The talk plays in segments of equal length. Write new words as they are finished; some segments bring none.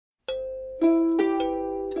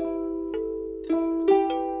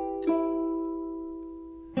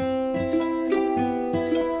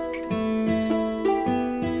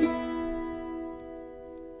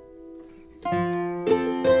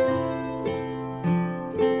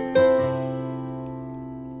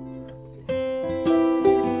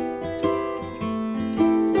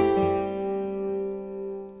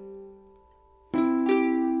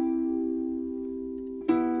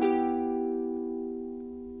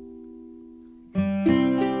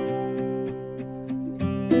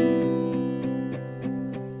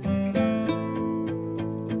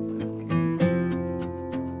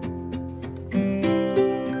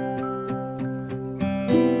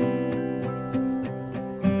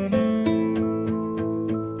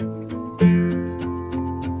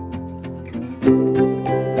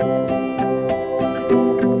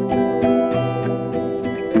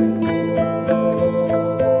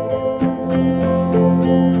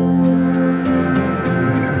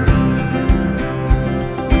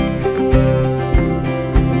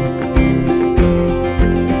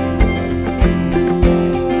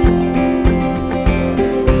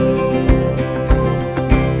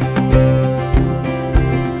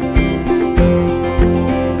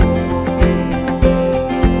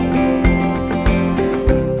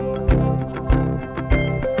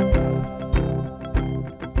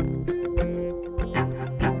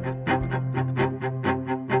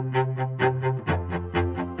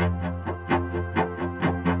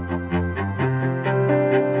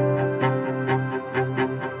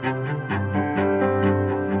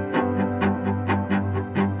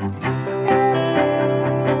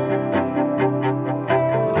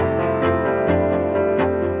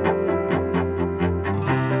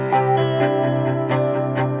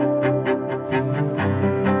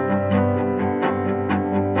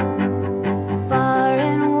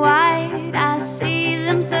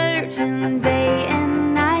searching day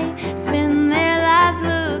and night, spend their lives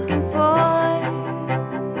looking for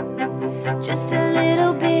just a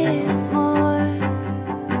little bit more.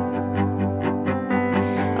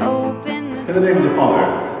 Open the In the name of the Father,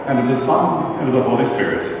 and of the Son, and of the Holy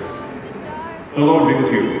Spirit. The Lord be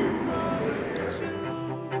with you.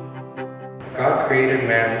 God created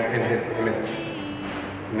man in his image.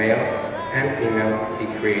 Male and female he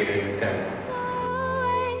created them.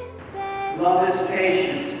 Love is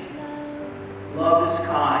patient. Love is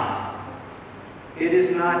kind. It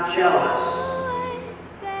is not jealous.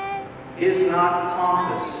 It is not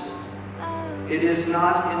pompous. It is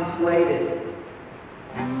not inflated.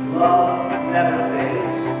 Love never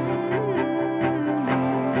fades.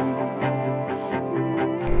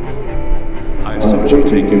 I, Xochitl,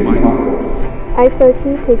 take you, Michael, I,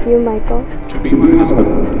 Xochitl, take you, Michael, to be my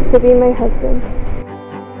husband. to be my husband.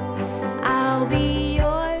 I'll be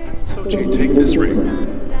yours. Xochitl, take this ring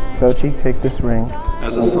Xochitl, take this ring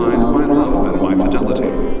as a sign of my love and my fidelity.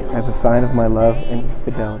 as a sign of my love and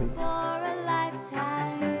fidelity. For a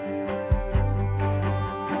lifetime.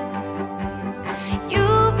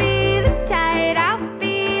 You'll be the tide, I'll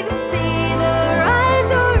be the sea. The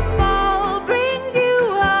rise or fall brings you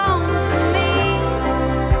home to me.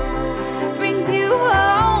 Brings you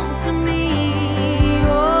home to me.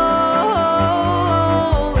 Oh,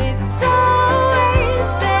 it's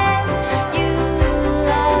always been you,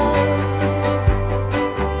 love.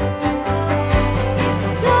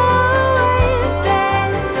 It's always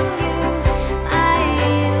been you, I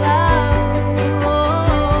love.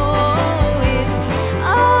 Oh, it's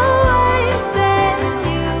always been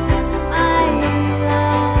you, I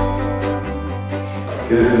love.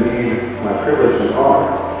 It is indeed my privilege and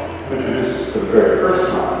honor to introduce for the very first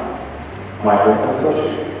time Michael and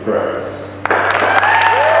Xochitl Perez.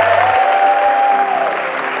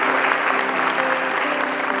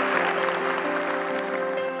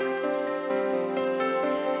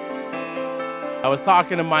 I was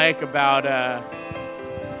talking to Mike about,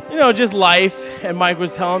 just life, and Mike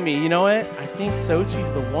was telling me, you know what? I think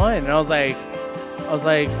Xochitl's the one. And I was like,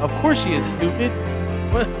 of course she is, stupid.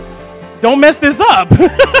 What? Don't mess this up.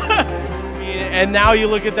 And now you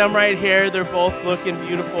look at them right here. They're both looking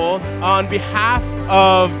beautiful. On behalf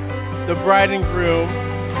of the bride and groom,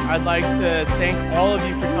 I'd like to thank all of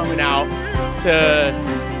you for coming out to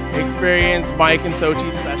experience Mike and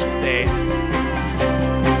Xochitl's special day.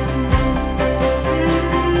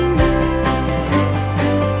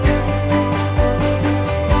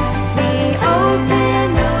 We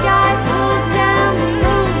opened the sky, pulled down the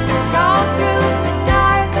moon, we saw through the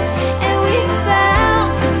dark, and we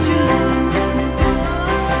found the truth.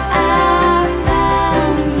 I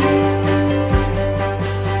found you.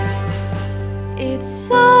 It's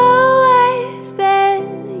always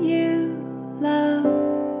been you, love.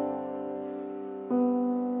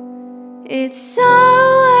 It's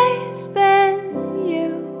always been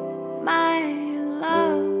you, my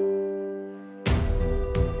love.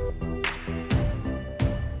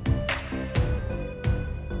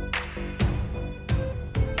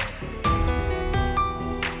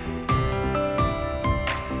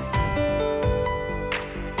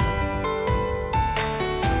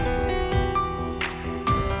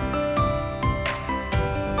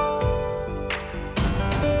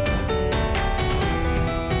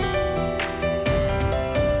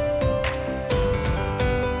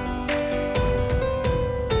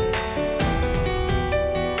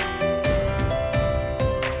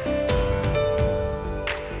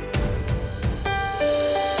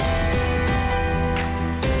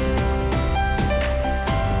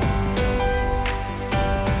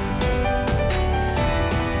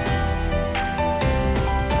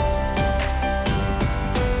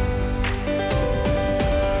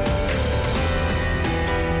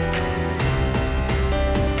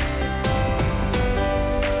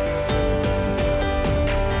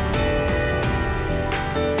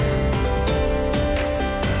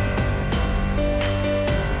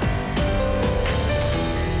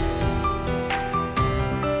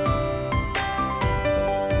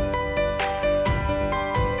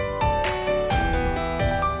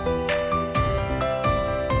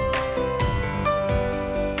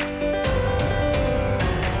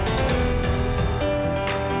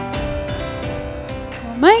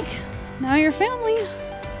 Mike, now you're family,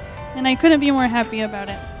 and I couldn't be more happy about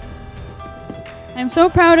it. I'm so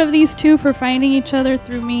proud of these two for finding each other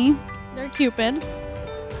through me, their Cupid,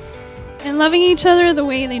 and loving each other the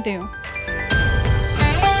way they do.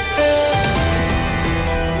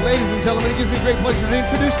 Ladies and gentlemen, it gives me great pleasure to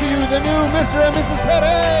introduce to you the new Mr. and Mrs.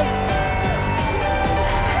 Perez.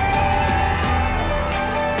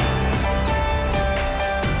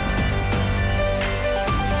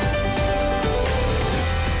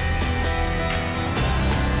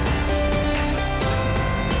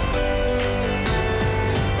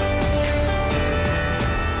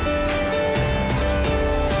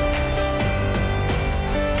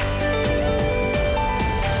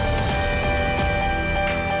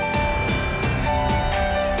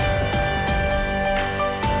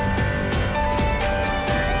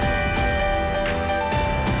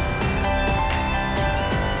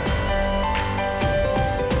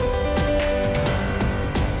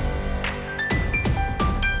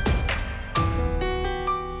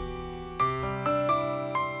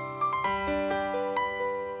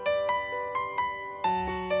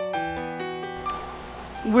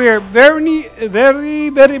 we're very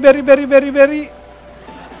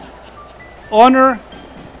honored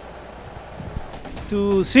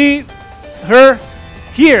to see her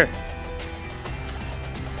here.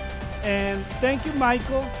 And thank you,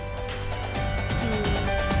 Michael.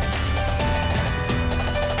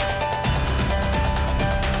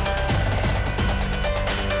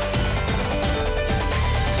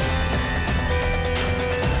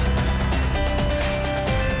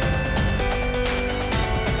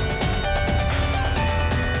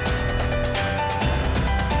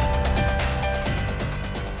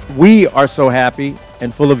 We are so happy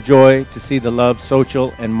and full of joy to see the love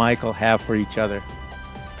Xochitl and Michael have for each other.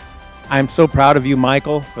 I am so proud of you,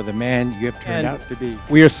 Michael, for the man you have turned out to be.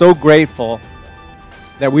 We are so grateful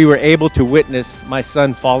that we were able to witness my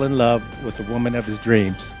son fall in love with the woman of his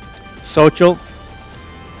dreams. Xochitl,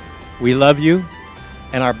 we love you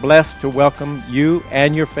and are blessed to welcome you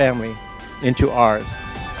and your family into ours.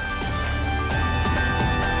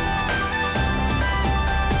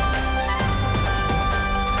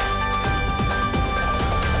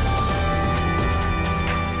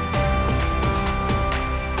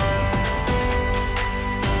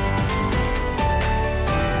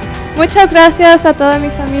 Muchas gracias a toda mi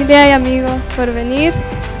familia y amigos por venir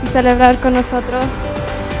y celebrar con nosotros.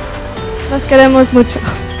 Los queremos mucho.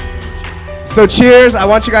 So cheers. I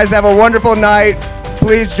want you guys to have a wonderful night.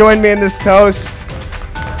 Please join me in this toast.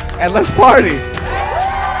 And let's party.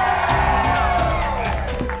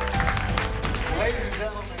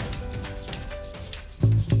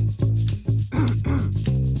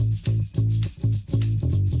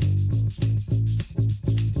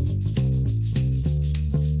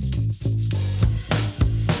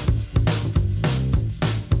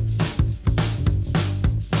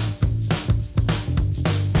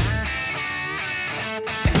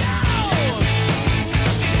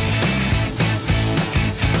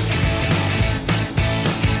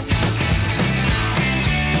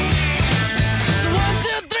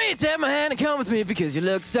 Take my hand and come with me because you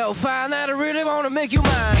look so fine that I really want to make you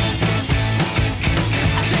mine. I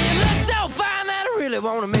say you look so fine that I really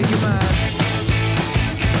want to make you mine.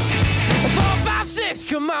 4, 5, 6,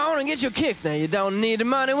 come on and get your kicks. Now you don't need the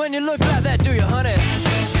money when you look like that, do you, honey?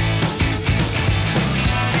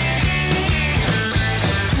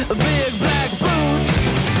 Big black boots,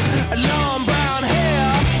 long brown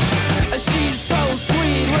hair. She's so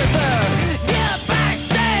sweet with her get back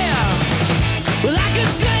stare. Well, I could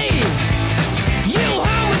see you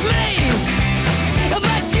home with me,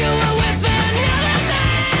 but you were with another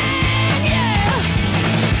man, yeah.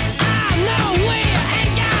 I know we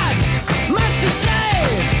ain't got much to say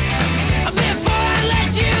before I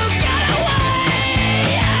let you get away,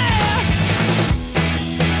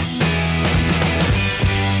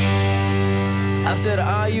 yeah. I said,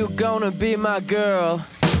 are you gonna be my girl?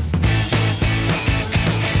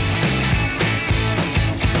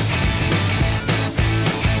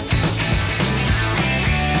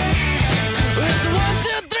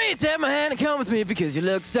 Take my hand and come with me because you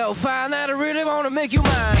look so fine that I really want to make you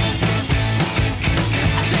mine.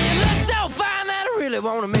 I say you look so fine that I really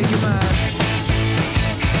want to make you mine.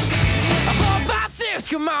 4, 5, 6,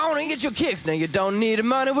 come on and get your kicks. Now you don't need the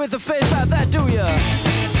money with a face like that, do ya?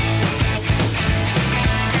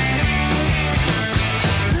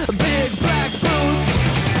 Big black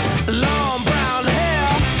boots, long brown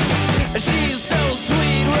hair. She's so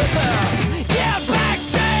sweet with her yeah, back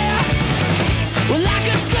stare. Well, I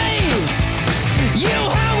could see you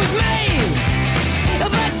home with me,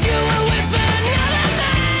 but you were with another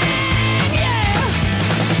man, yeah.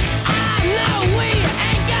 I know we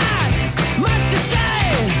ain't got much to say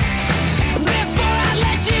before I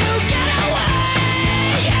let you get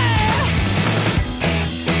away, yeah.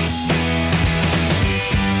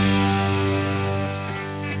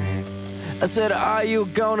 I said, are you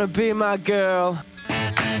gonna be my girl?